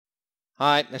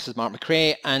Hi, this is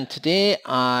McRae, and today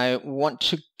I want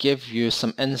to give you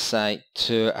some insight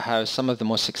to how some of the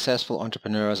most successful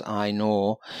entrepreneurs I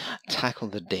know tackle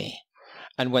the day.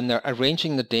 And when they're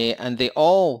arranging the day, and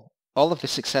all of the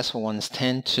successful ones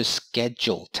tend to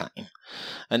schedule time.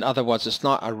 In other words, it's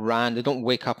not they don't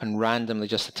wake up and randomly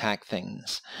just attack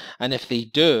things. And if they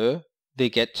do, they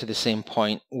get to the same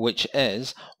point, which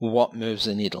is what moves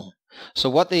the needle. So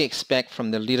what they expect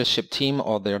from their leadership team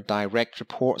or their direct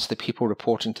reports, the people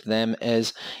reporting to them,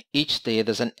 is each day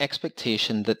there's an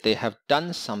expectation that they have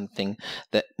done something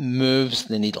that moves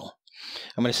the needle.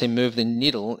 And when I say move the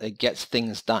needle, it gets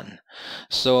things done.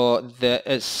 So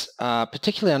it's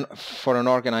particularly for an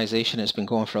organization that's been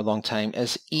going for a long time,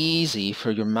 it's easy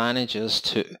for your managers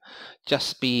to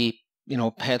just be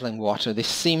peddling water. They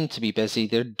seem to be busy.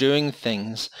 They're doing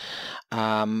things,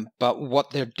 but what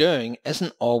they're doing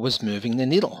isn't always moving the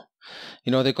needle.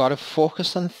 They've got to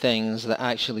focus on things that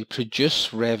actually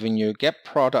produce revenue, get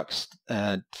products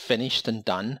finished and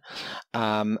done,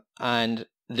 and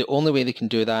the only way they can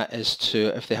do that is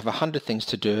if they have 100 things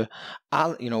to do,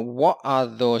 what are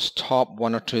those top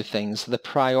one or two things, the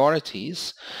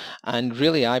priorities? And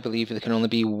really, I believe there can only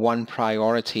be one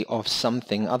priority of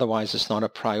something, otherwise it's not a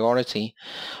priority.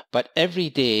 But every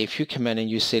day, if you come in and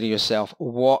you say to yourself,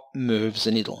 what moves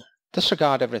the needle?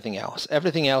 Disregard everything else.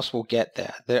 Everything else will get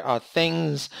there. There are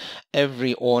things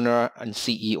every owner and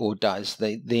CEO does.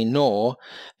 They know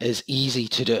is easy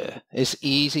to do. It's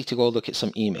easy to go look at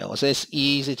some emails. It's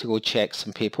easy to go check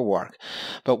some paperwork.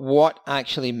 But what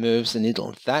actually moves the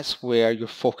needle? That's where your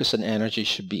focus and energy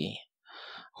should be.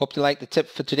 Hope you liked the tip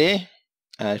for today.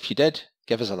 If you did,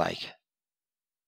 give us a like.